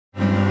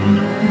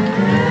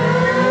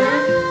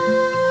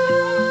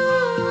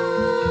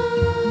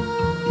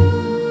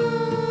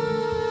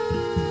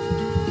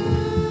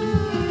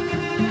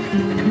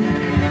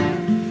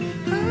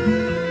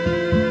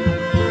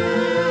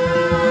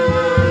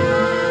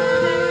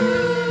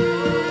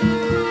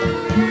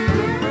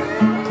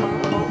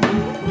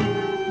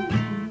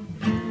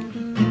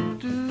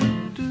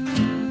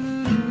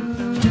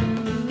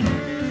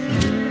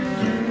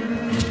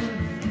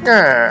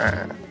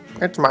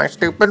It's my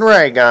stupid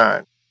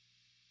Raygun.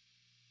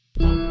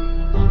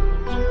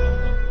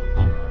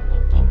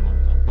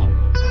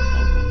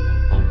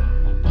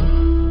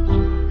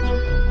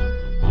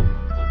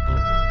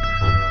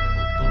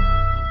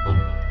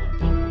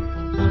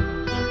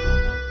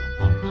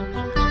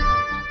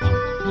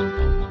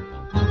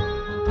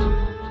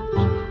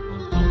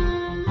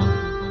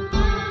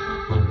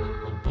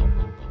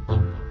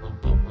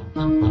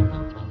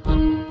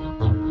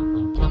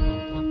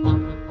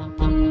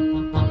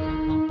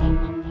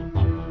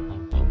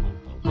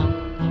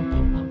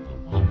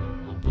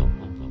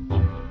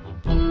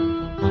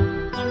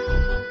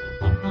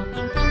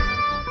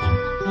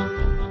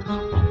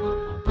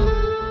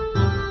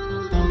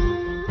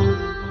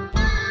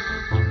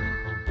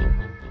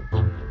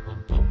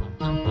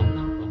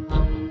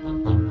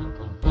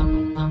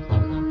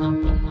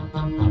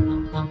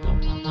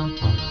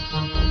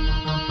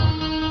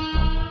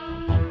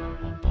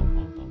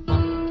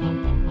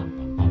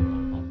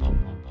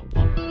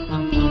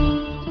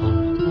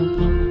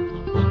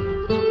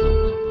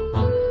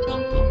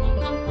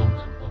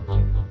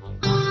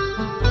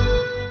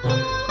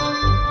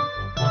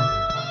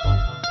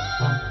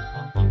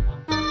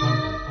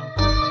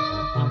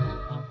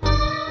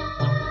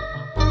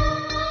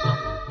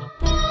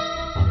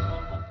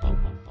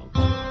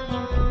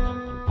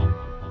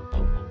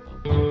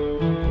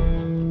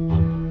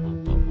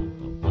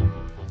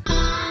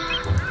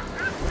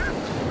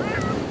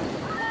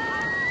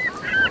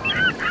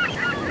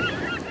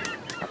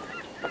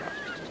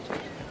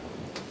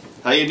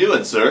 How you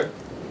doing, sir?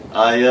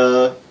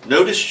 I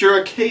noticed you're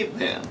a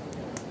caveman.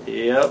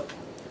 Yep.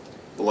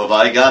 Well, have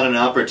I got an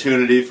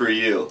opportunity for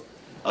you?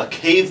 A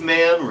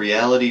caveman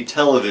reality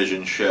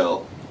television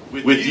show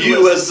with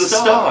you as the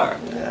star.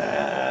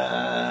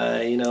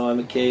 You know, I'm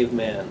a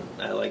caveman.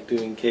 I like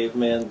doing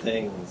caveman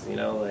things, you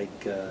know,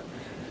 like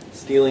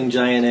stealing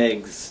giant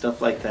eggs,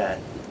 stuff like that.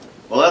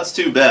 Well, that's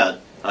too bad.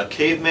 A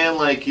caveman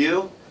like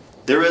you?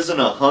 There isn't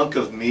a hunk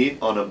of meat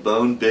on a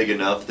bone big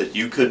enough that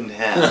you couldn't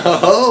have.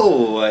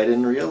 Oh, I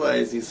didn't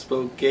realize you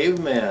spoke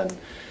caveman.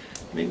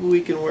 Maybe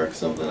we can work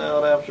something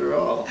out after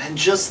all. And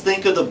just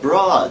think of the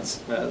broads.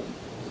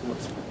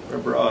 What's for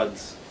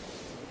broads?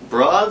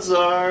 Broads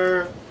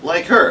are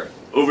like her,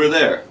 over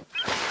there.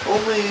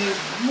 Only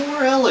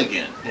more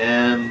elegant,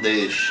 and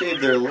they shave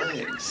their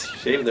legs.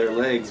 Shave their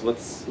legs? What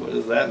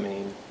does that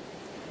mean?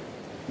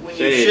 When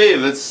you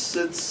shave,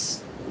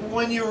 it's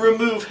when you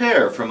remove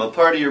hair from a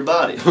part of your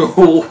body.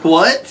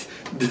 What?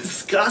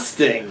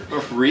 Disgusting.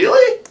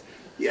 Really?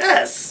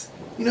 Yes.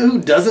 You know who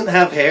doesn't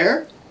have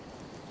hair?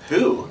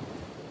 Who?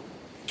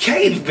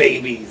 Cave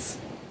babies.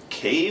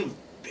 Cave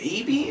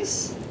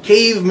babies?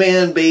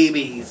 Caveman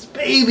babies.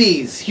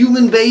 Babies.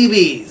 Human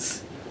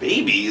babies.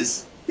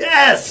 Babies?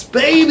 Yes,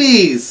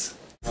 babies.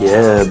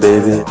 Yeah,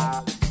 baby.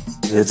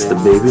 It's the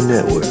Baby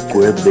Network,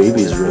 where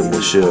babies run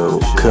the show.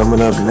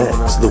 Coming up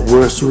next, the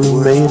worst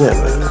roommate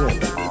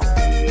ever.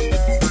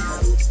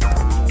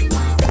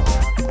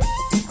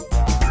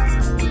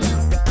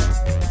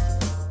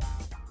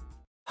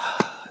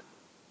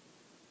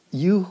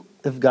 You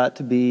have got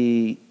to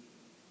be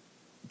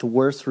the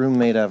worst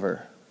roommate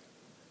ever.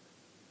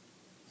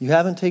 You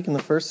haven't taken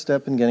the first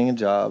step in getting a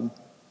job.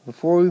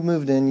 Before we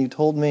moved in, you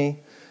told me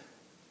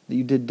that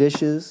you did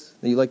dishes,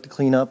 that you like to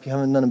clean up. You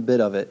haven't done a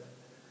bit of it.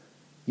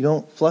 You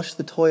don't flush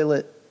the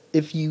toilet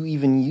if you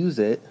even use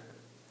it.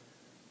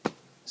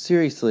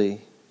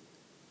 Seriously,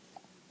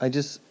 I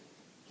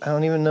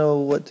don't even know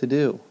what to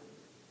do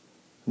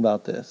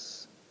about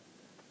this.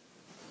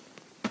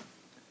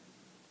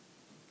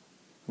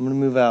 I'm gonna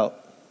move out.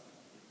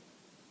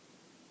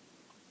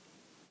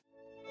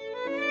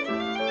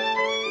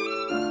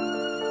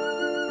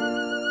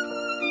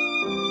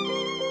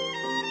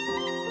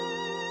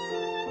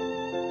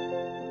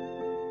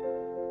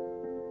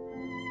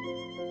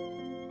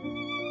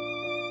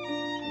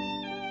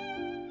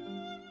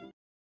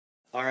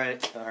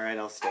 All right,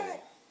 I'll stay.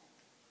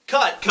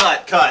 Cut,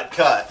 cut, cut,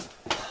 cut.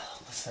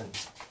 Listen,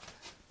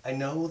 I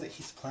know that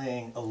he's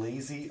playing a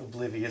lazy,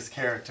 oblivious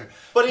character.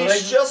 But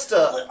he's just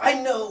a... I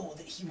know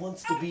that he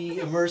wants to be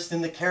immersed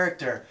in the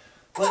character,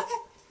 but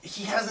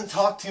he hasn't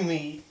talked to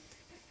me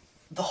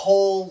the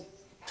whole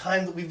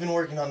time that we've been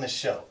working on this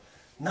show.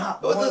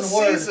 Not one word.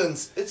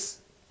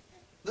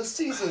 The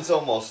season's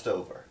almost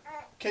over.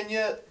 Can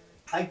you...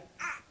 I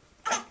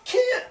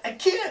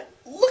can't.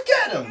 Look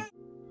at him.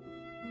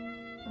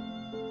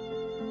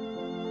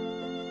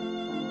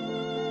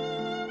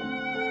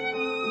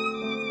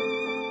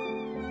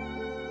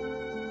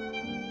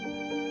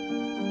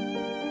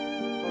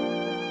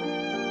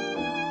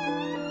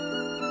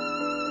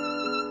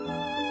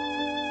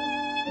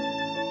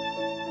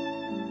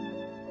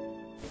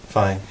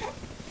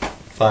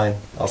 Fine,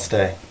 I'll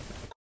stay.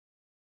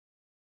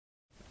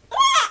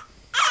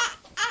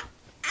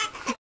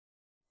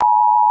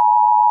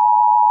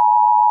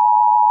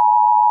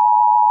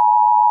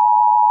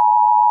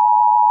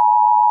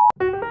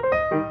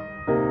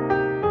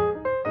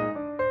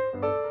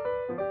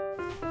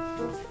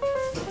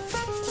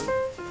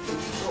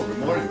 Oh, good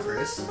morning,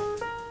 Chris.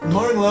 Good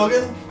morning,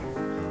 Logan.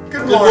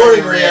 Good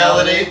morning,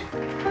 reality. Good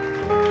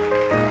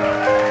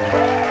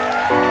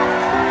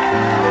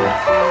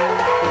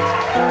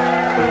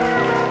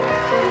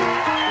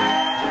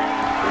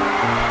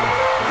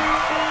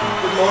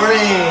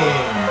morning.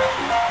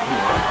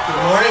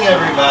 Good morning,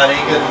 everybody.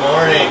 Good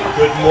morning.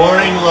 Good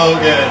morning,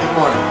 Logan. Good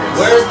morning, Chris.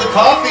 Where's the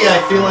coffee? I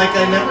feel like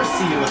I never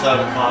see you without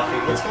a coffee.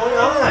 What's going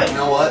on? You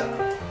know what?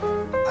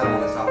 I don't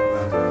want to talk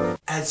about it.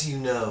 As you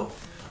know,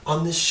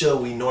 on this show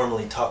we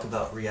normally talk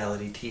about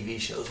reality TV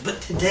shows,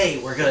 but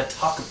today we're going to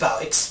talk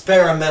about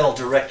experimental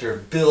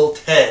director Bill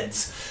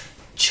Ted's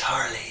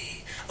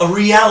Charlie, a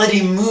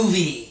reality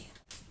movie.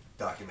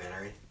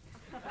 Documentary.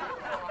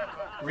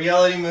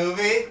 Reality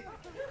movie?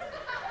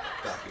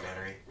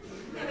 Documentary.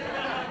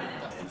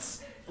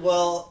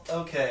 Well,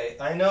 okay,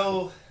 I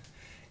know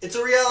it's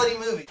a reality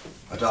movie.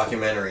 A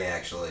documentary,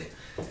 actually,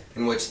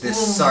 in which this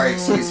sorry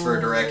excuse for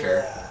a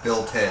director,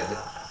 Bill Ted,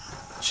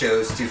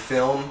 chose to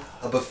film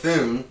a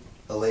buffoon,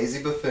 a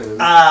lazy buffoon,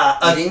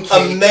 eating cake,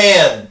 a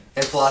man,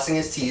 and flossing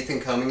his teeth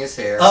and combing his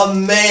hair, a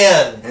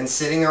man, and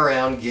sitting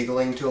around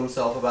giggling to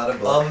himself about a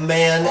book. a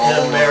man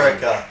in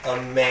America,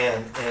 a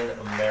man in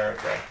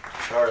America,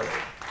 Charlie.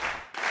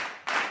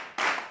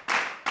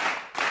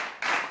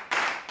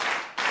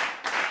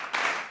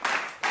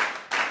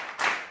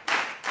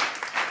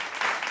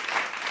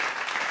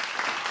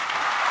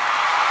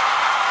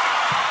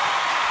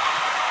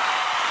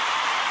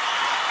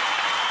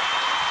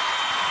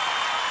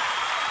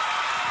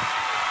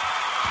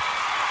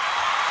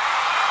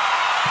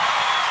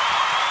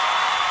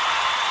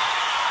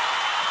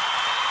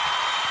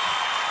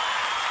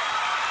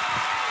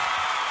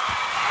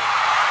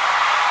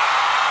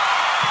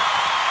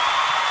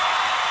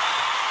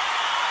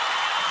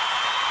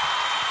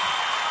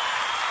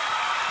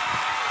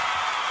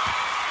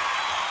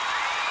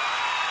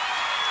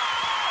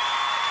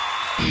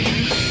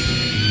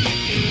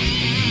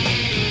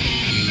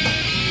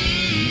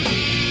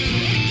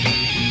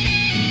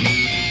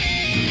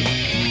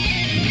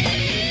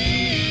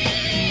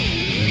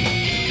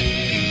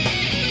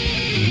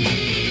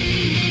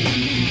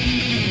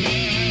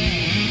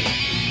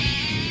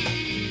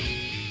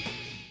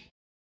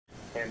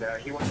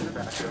 He went to the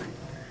bathroom,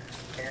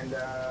 and,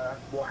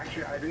 well,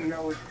 actually, I didn't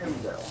know it was him,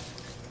 though.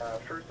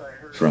 First I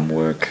heard... From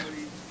work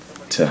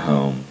to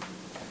home,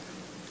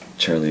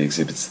 Charlie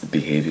exhibits the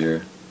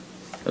behavior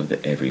of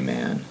the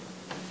everyman.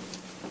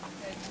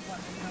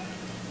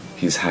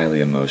 He's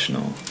highly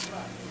emotional,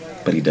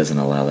 but he doesn't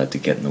allow that to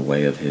get in the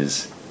way of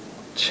his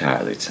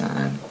Charlie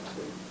time.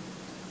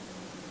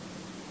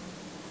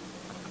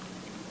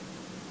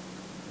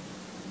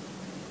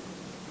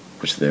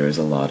 Which there is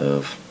a lot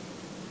of.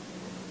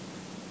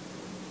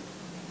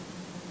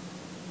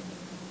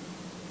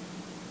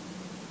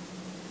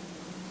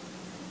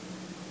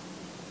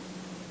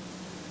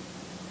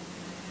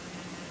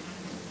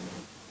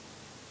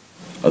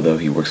 Although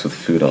he works with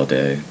food all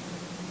day,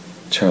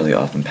 Charlie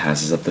often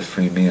passes up the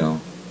free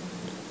meal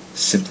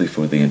simply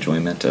for the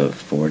enjoyment of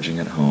foraging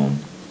at home.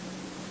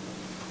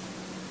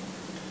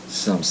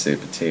 Some say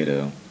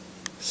potato,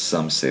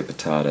 some say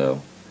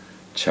potato.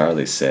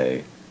 Charlie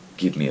say,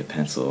 give me a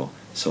pencil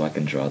so I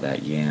can draw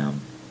that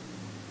yam.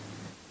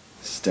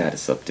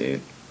 Status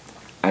update.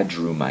 I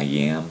drew my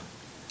yam,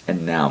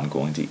 and now I'm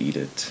going to eat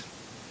it.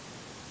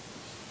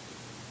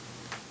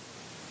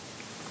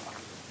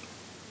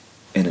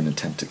 In an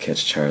attempt to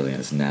catch Charlie in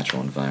his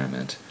natural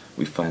environment,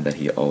 we find that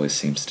he always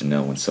seems to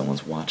know when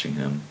someone's watching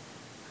him.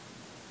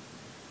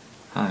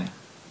 Hi.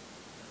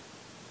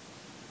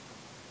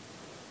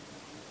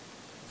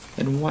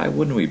 And why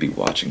wouldn't we be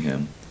watching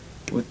him?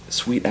 With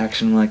sweet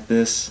action like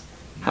this,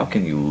 how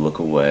can you look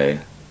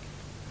away?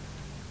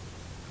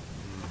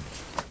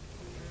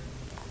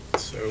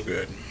 So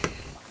good.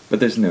 But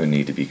there's no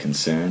need to be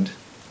concerned.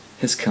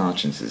 His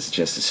conscience is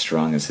just as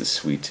strong as his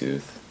sweet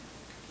tooth.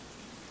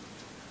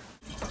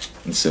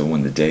 And so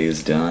when the day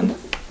is done,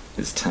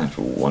 it's time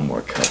for one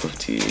more cup of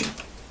tea.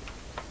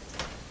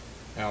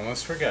 I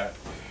almost forgot.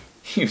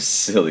 You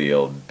silly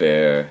old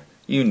bear.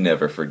 You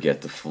never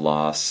forget to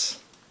floss.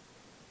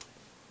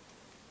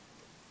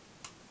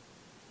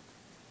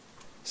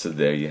 So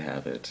there you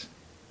have it.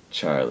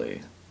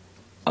 Charlie.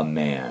 A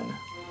man.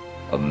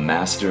 A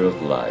master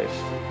of life.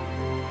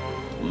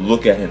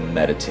 Look at him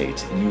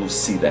meditate, and you will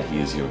see that he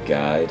is your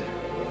guide.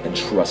 And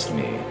trust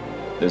me,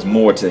 there's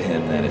more to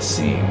him than it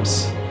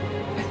seems.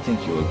 I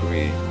think you'll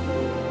agree,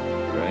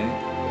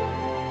 right?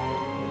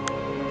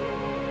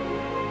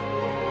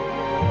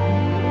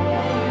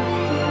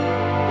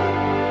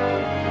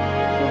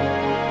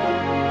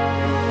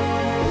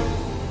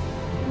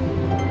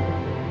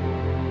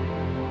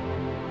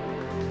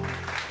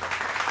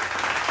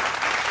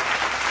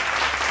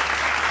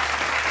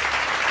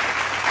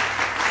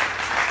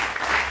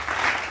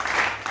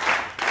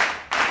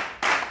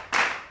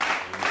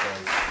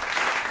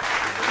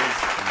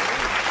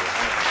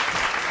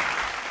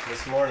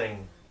 This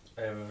morning,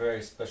 I have a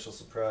very special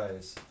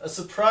surprise. A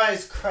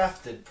surprise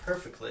crafted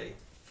perfectly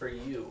for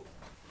you,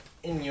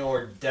 in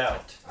your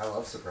doubt. I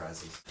love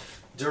surprises.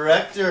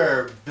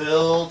 Director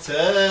Bill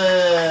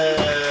Ted.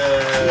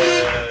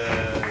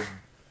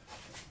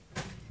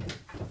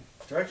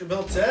 Director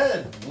Bill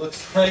Ted,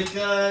 looks like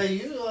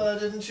you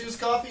didn't choose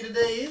coffee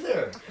today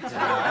either.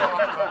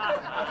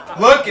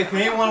 Look, if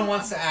anyone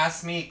wants to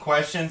ask me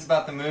questions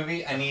about the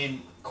movie, I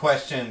need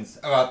questions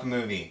about the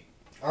movie.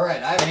 All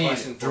right, I have a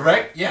question for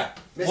direct. Yeah.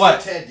 you. Mr.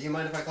 What? Ted, do you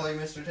mind if I call you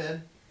Mr.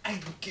 Ted?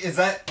 Is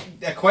that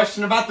a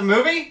question about the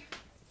movie?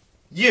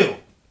 You.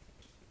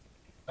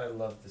 I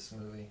love this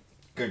movie.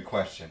 Good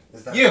question.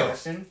 Is that you. a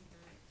question?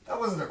 That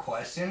wasn't a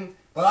question,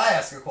 but I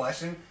ask a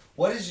question.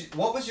 What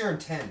was your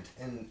intent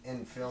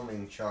in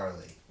filming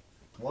Charlie?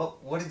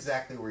 What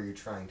exactly were you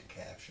trying to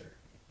capture?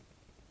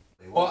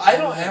 Well, I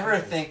don't ever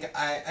think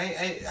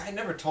I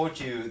never told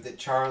you that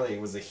Charlie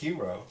was a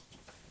hero.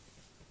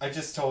 I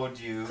just told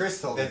you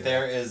Chris told me that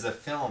there is a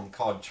film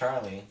called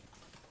Charlie,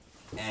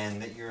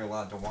 and that you're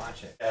allowed to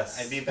watch it. Yes.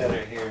 I'd be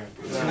better here.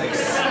 To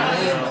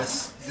explain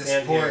this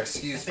And poor here.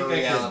 excuse I for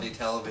think I reality could-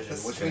 television, This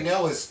is which good. we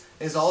know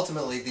is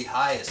ultimately the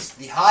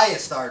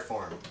highest art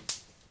form.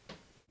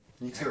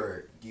 You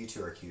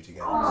two are cute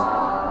together.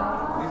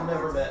 We've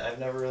never met. I've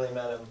never really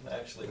met him,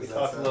 actually. We Is that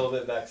talked so? a little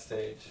bit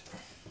backstage.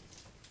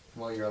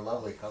 Well, you're a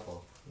lovely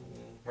couple.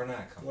 We're not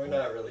a couple. We're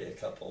not really a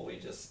couple. We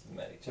just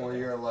met each other. Well,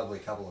 you're a lovely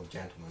couple of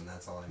gentlemen.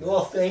 That's all I know.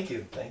 Well, thank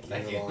you. Thank you.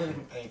 Thank You're you.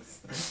 welcome.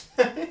 Thanks.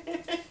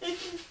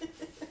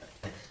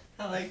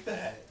 I like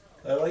that.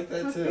 I like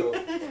that too.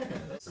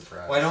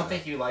 Surprise. Well, I don't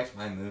think you liked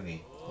my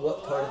movie.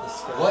 What part of the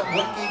script? What gave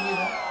you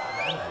that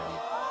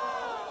idea?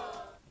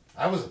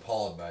 I was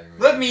appalled by your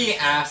movie. Let me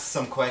ask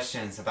some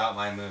questions about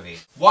my movie.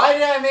 Why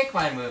did I make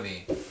my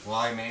movie? Well,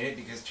 I made it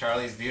because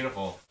Charlie's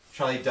beautiful.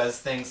 Charlie does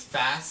things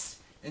fast,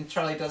 and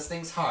Charlie does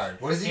things hard.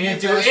 What does he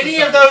didn't do do fast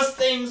any of besides- those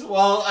things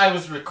while I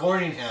was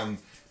recording him,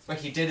 but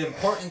he did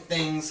important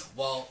things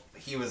while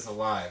he was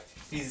alive.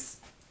 He's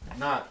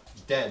not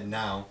dead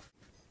now.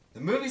 The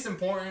movie's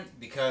important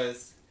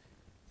because,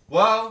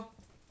 well,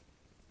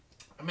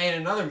 I made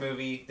another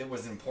movie that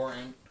was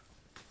important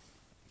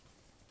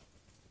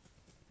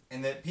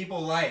and that people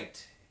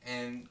liked,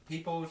 and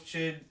people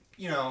should,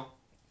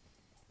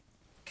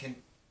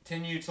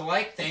 continue to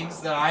like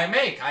things that I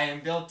make. I am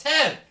Bill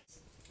Ted.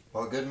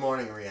 Well, good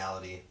morning,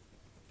 reality.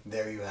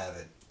 There you have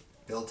it.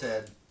 Bill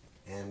Ted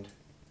and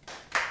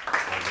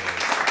our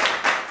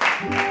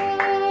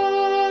games.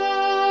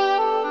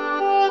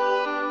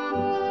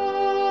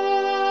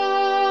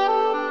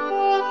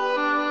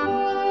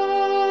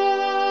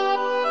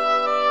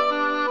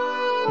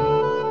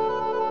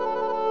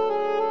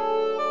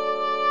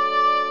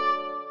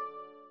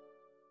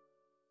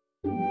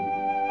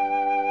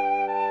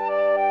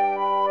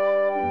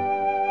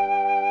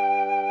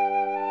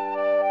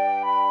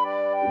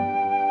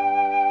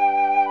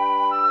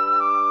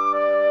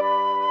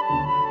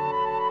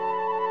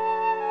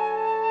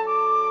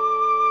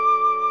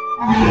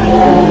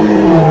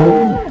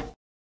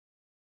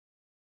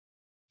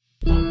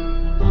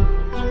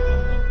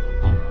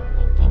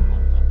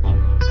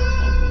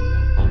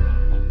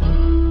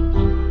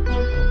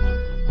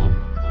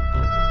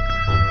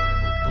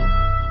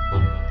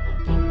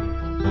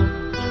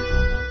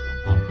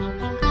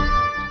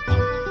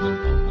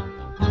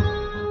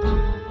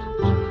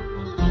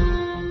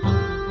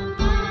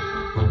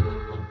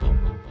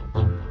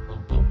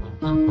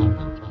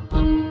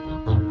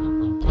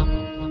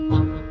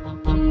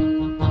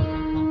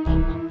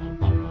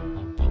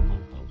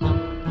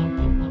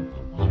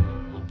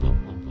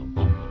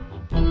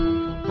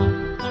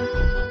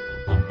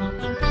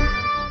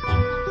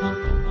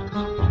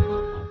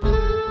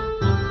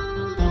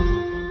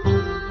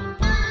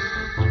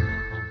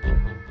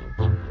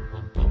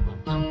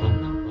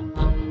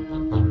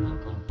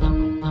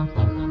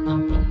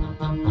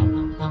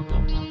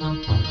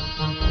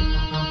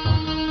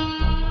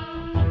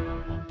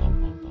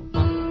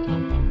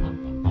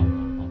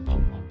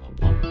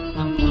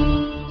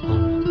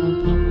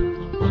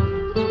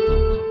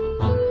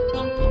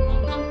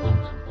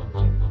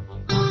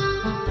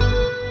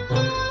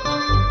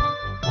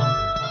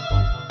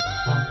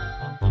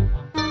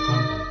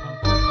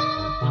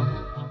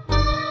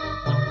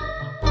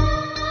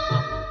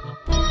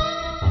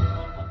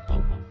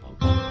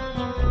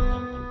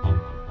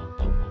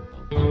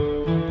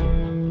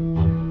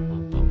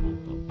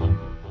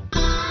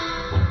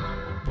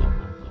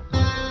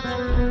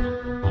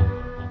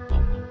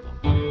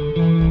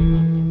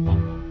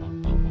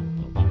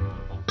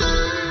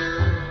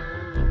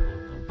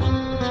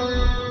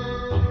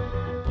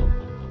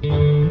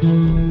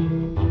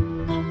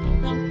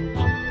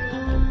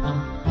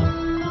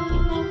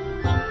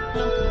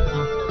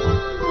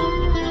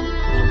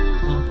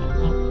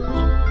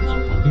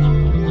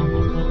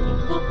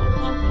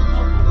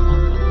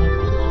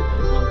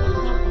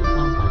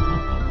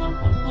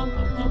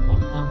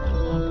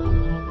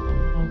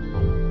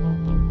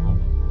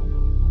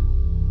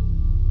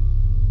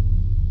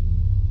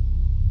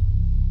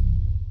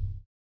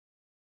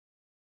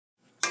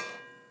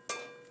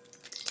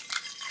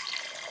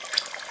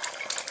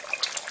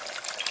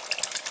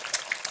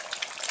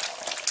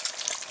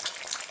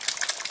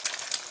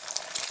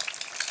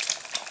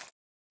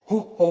 Ho,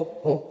 ho,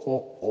 ho, ho,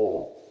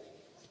 ho.